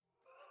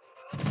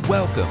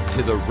Welcome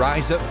to the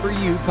Rise Up For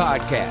You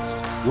podcast,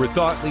 where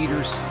thought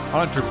leaders,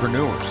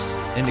 entrepreneurs,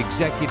 and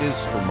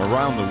executives from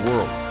around the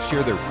world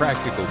share their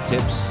practical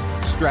tips,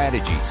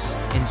 strategies,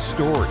 and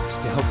stories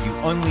to help you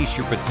unleash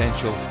your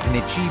potential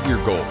and achieve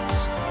your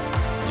goals.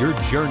 Your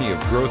journey of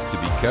growth to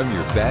become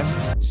your best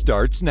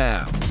starts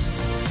now.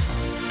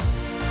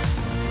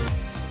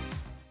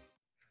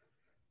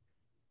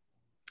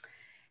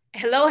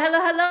 Hello,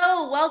 hello,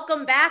 hello.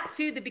 Welcome back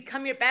to the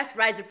Become Your Best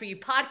Rise Up For You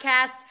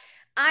podcast.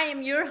 I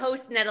am your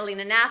host,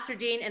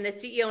 Nasserdeen, and the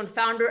CEO and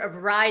founder of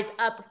Rise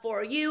Up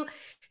For You.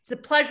 It's a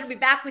pleasure to be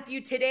back with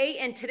you today,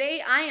 and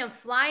today I am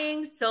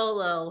flying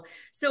solo.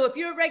 So if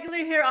you're a regular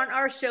here on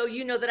our show,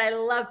 you know that I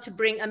love to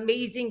bring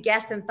amazing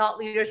guests and thought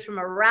leaders from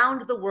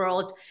around the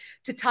world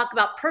to talk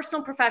about personal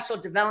and professional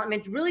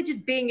development, really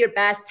just being your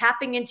best,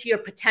 tapping into your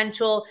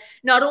potential,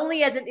 not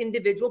only as an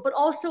individual, but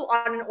also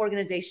on an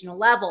organizational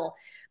level.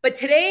 But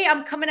today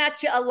I'm coming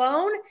at you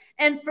alone.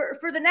 And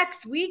for the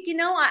next week,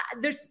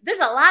 there's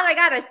a lot I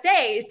got to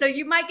say. So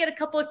you might get a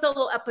couple of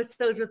solo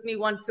episodes with me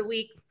once a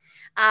week.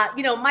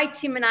 My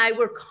team and I,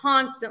 we're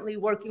constantly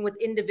working with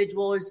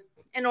individuals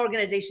and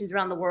organizations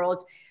around the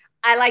world.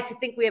 I like to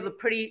think we have a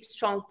pretty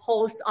strong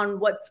pulse on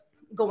what's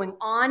going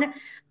on,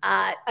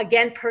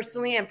 again,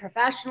 personally and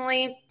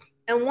professionally.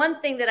 And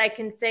one thing that I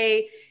can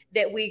say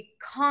that we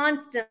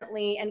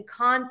constantly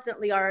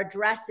are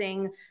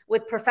addressing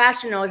with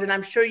professionals, and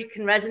I'm sure you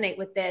can resonate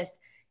with this,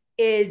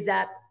 is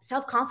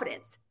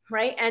self-confidence,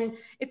 right? And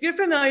if you're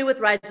familiar with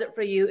Rise Up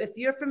For You, if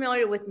you're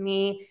familiar with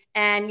me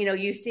and,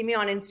 you see me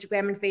on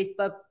Instagram and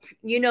Facebook,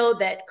 you know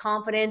that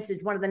confidence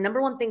is one of the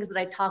number one things that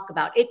I talk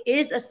about. It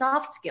is a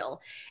soft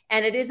skill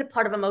and it is a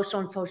part of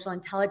emotional and social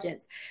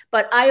intelligence.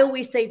 But I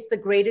always say it's the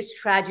greatest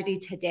tragedy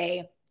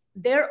today.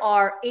 There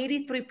are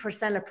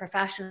 83% of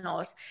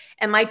professionals,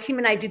 and my team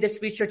and I do this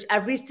research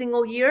every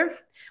single year.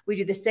 We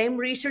do the same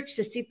research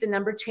to see if the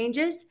number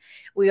changes.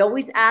 We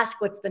always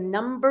ask, what's the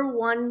number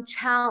one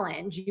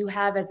challenge you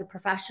have as a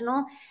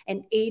professional?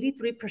 And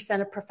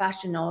 83% of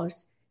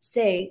professionals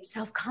say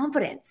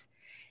self-confidence.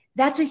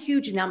 That's a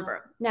huge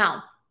number.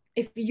 Now,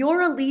 if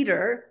you're a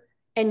leader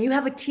and you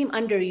have a team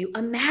under you,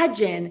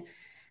 imagine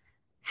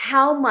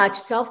how much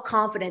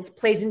self-confidence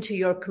plays into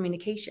your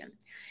communication.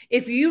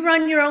 If you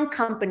run your own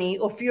company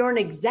or if you're an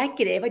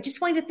executive, I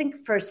just want you to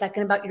think for a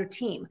second about your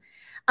team.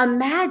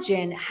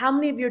 Imagine how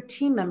many of your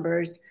team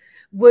members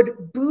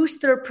would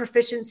boost their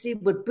proficiency,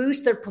 would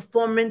boost their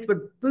performance,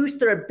 would boost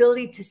their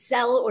ability to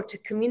sell or to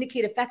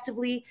communicate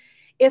effectively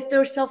if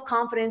their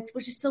self-confidence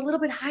was just a little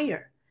bit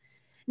higher.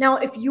 Now,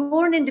 if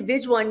you're an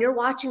individual and you're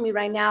watching me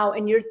right now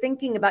and you're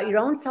thinking about your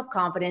own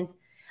self-confidence,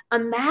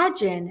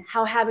 imagine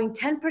how having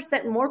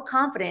 10% more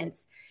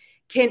confidence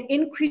can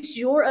increase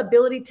your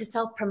ability to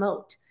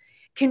self-promote,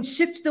 can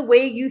shift the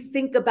way you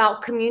think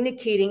about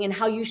communicating and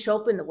how you show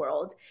up in the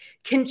world,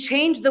 can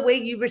change the way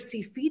you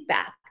receive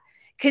feedback,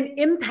 can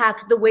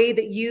impact the way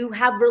that you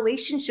have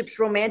relationships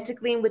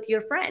romantically and with your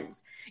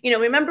friends.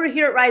 Remember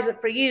here at Rise Up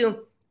For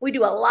You, we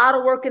do a lot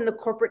of work in the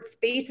corporate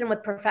space and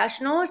with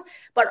professionals,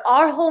 but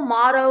our whole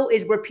motto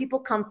is where people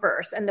come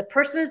first. And the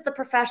person is the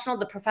professional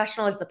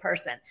is the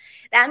person.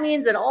 That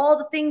means that all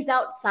the things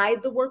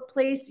outside the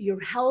workplace, your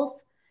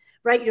health,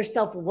 right, your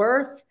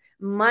self-worth,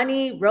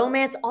 money,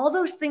 romance, all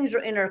those things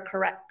are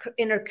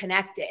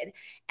interconnected.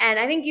 And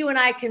I think you and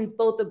I can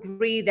both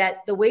agree that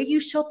the way you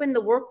show up in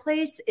the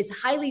workplace is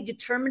highly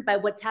determined by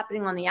what's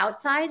happening on the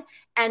outside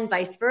and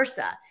vice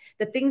versa.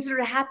 The things that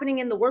are happening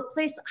in the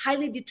workplace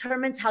highly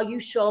determines how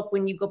you show up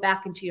when you go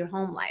back into your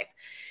home life.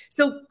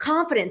 So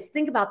confidence,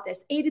 think about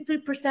this.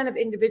 83% of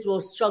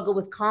individuals struggle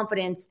with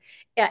confidence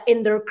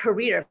in their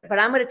career. But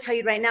I'm going to tell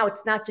you right now,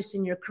 it's not just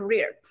in your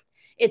career.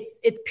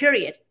 It's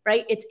period,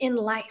 right? It's in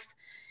life.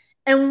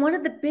 And one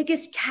of the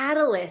biggest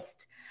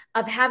catalysts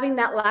of having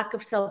that lack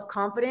of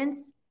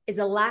self-confidence is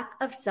a lack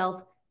of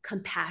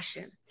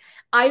self-compassion.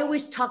 I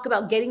always talk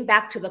about getting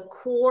back to the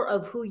core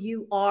of who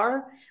you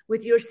are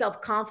with your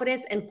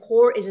self-confidence, and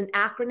CORE is an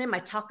acronym. I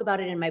talk about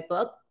it in my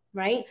book,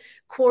 right?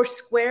 CORE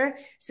square.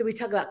 So we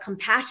talk about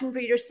compassion for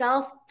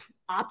yourself,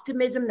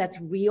 optimism that's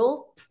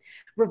real,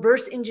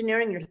 reverse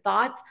engineering your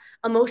thoughts,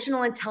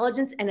 emotional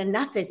intelligence, and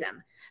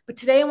enoughism. But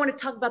today I want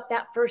to talk about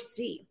that first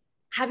C,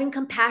 having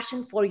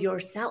compassion for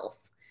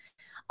yourself.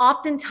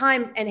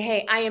 Oftentimes, and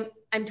hey,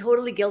 I'm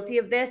totally guilty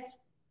of this.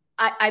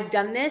 I've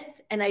done this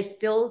and I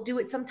still do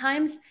it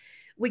sometimes.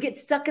 We get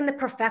stuck in the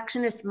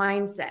perfectionist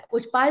mindset,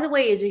 which by the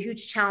way is a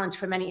huge challenge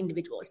for many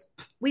individuals.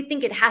 We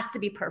think it has to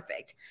be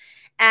perfect.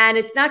 And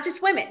it's not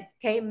just women,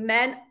 okay?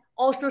 Men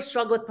also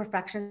struggle with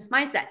perfectionist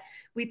mindset.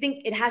 We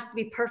think it has to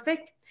be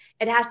perfect.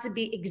 It has to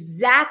be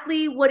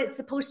exactly what it's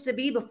supposed to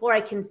be before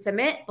I can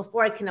submit,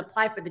 before I can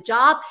apply for the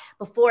job,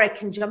 before I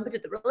can jump into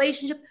the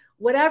relationship,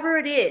 whatever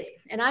it is.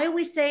 And I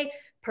always say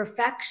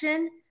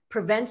perfection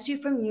prevents you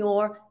from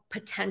your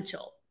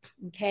potential,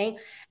 okay?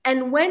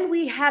 And when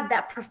we have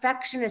that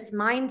perfectionist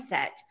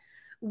mindset,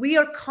 we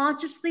are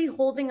consciously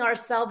holding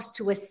ourselves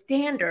to a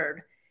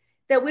standard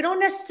that we don't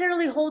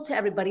necessarily hold to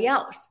everybody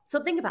else.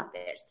 So think about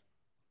this.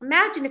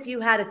 Imagine if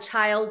you had a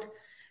child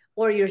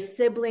or your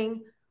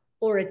sibling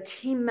or a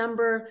team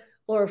member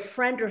or a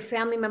friend or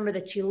family member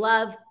that you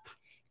love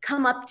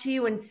come up to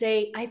you and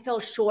say, I fell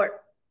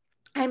short,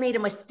 I made a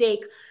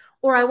mistake,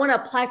 or I want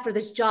to apply for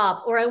this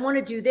job, or I want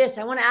to do this,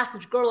 I want to ask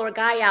this girl or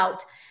guy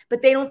out,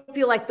 but they don't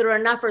feel like they're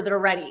enough or they're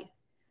ready.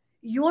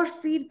 Your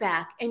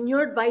feedback and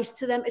your advice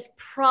to them is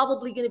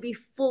probably going to be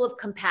full of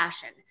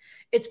compassion.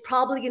 It's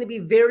probably going to be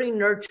very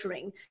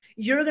nurturing.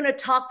 You're going to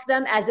talk to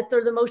them as if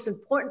they're the most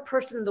important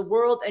person in the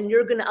world, and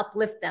you're going to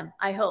uplift them,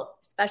 I hope,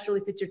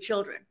 especially if it's your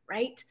children,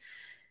 right?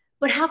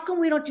 But how come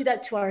we don't do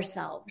that to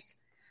ourselves?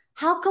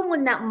 How come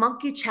when that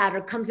monkey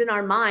chatter comes in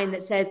our mind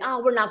that says,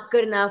 oh, we're not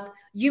good enough,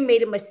 you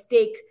made a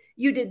mistake,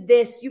 you did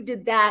this, you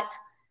did that,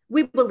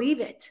 we believe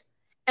it.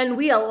 And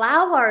we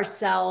allow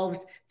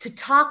ourselves to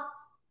talk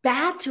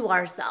bad to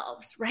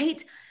ourselves,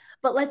 right?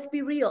 But let's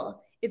be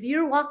real. If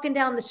you're walking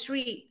down the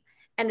street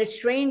and a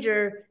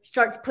stranger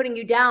starts putting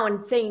you down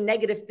and saying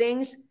negative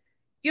things,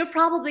 you're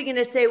probably going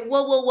to say,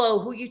 whoa, whoa, whoa,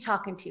 who are you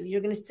talking to?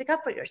 You're going to stick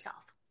up for yourself.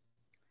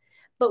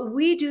 But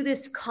we do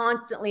this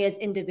constantly as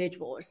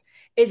individuals,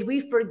 is we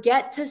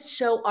forget to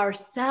show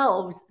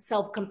ourselves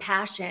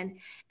self-compassion,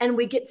 and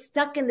we get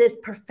stuck in this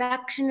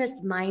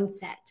perfectionist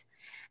mindset.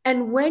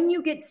 And when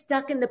you get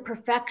stuck in the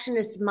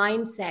perfectionist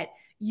mindset,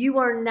 you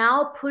are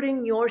now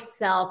putting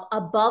yourself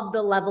above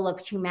the level of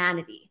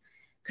humanity,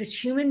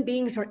 because human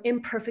beings are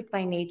imperfect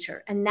by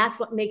nature. And that's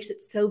what makes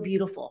it so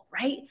beautiful,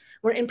 right?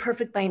 We're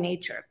imperfect by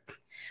nature.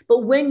 But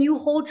when you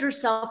hold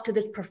yourself to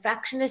this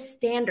perfectionist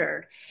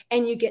standard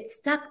and you get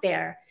stuck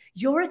there,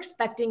 you're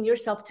expecting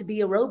yourself to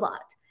be a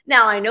robot.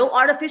 Now, I know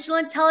artificial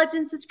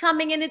intelligence is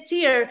coming and it's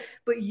here,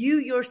 but you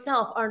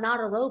yourself are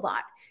not a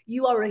robot.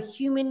 You are a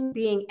human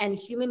being, and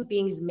human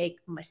beings make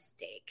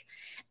mistakes.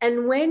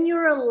 And when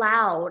you're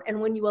allowed,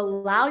 and when you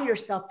allow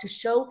yourself to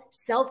show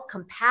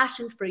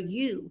self-compassion for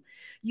you,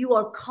 you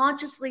are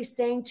consciously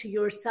saying to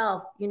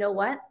yourself, you know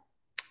what?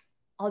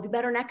 I'll do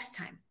better next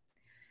time.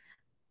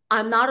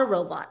 I'm not a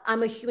robot.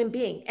 I'm a human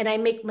being, and I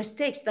make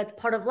mistakes. That's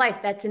part of life.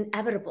 That's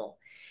inevitable.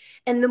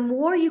 And the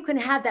more you can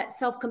have that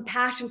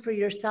self-compassion for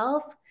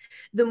yourself,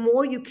 the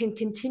more you can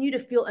continue to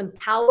feel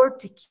empowered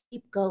to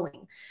keep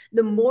going.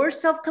 The more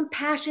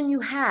self-compassion you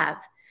have,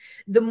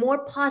 the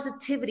more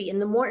positivity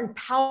and the more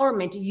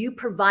empowerment you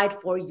provide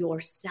for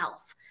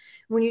yourself.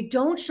 When you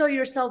don't show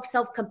yourself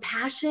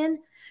self-compassion,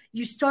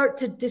 you start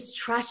to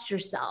distrust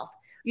yourself.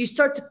 You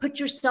start to put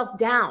yourself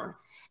down.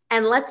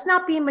 And let's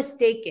not be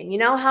mistaken. You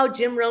know how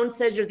Jim Rohn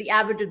says you're the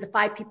average of the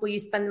 5 people you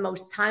spend the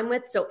most time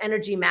with, so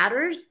energy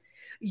matters?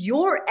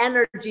 Your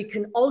energy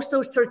can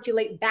also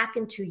circulate back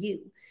into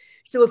you.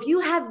 So if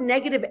you have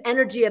negative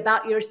energy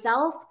about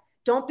yourself,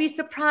 don't be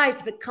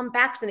surprised if it comes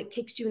back and it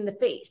kicks you in the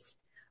face,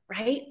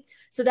 right?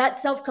 So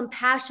that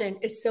self-compassion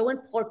is so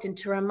important,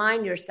 to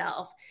remind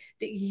yourself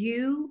that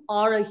you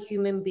are a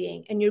human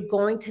being and you're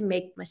going to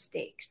make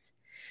mistakes.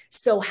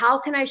 So how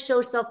can I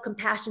show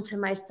self-compassion to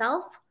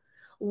myself,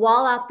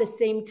 while at the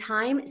same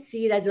time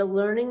see it as a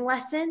learning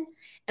lesson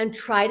and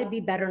try to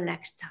be better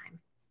next time?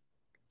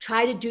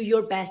 Try to do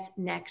your best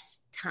next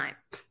time.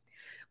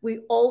 We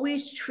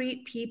always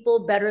treat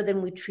people better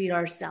than we treat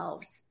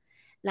ourselves.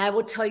 And I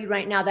will tell you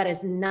right now, that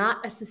is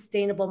not a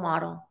sustainable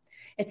model.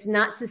 It's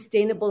not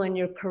sustainable in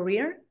your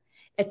career.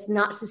 It's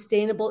not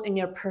sustainable in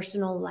your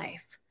personal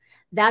life.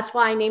 That's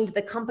why I named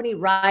the company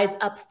Rise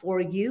Up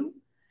For You,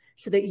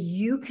 so that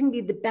you can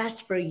be the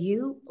best for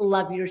you,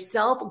 love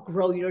yourself,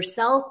 grow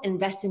yourself,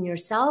 invest in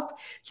yourself,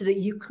 so that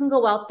you can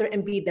go out there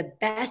and be the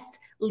best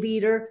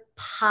leader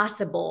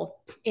possible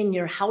in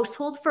your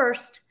household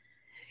first,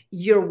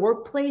 your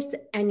workplace,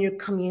 and your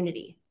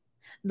community.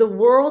 The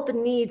world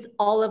needs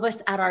all of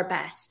us at our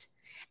best.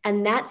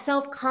 And that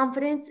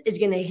self-confidence is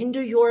going to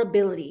hinder your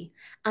ability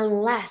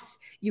unless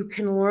you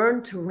can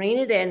learn to rein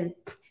it in,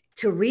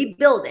 to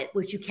rebuild it,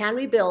 which you can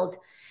rebuild,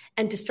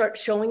 and to start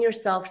showing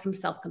yourself some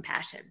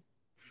self-compassion.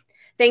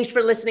 Thanks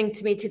for listening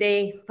to me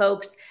today,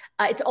 folks.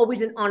 It's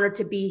always an honor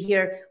to be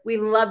here. We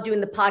love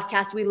doing the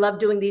podcast. We love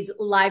doing these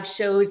live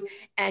shows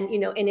and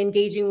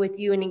engaging with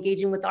you and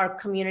engaging with our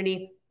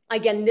community.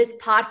 Again, this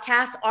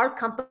podcast, our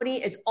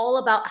company, is all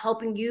about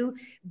helping you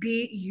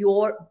be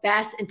your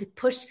best and to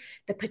push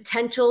the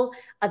potential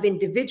of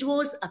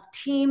individuals, of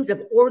teams,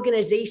 of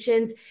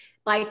organizations,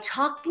 by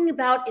talking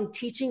about and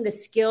teaching the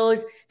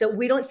skills that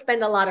we don't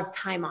spend a lot of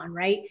time on,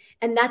 right?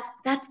 And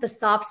that's the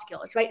soft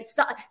skills, right?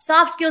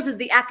 Soft skills is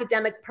the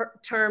academic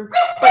term,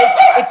 but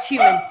it's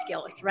human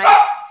skills, right?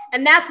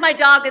 And that's my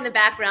dog in the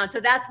background.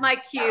 So that's my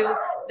cue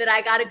that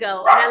I got to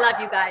go. And I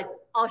love you guys.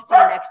 I'll see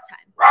you next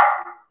time.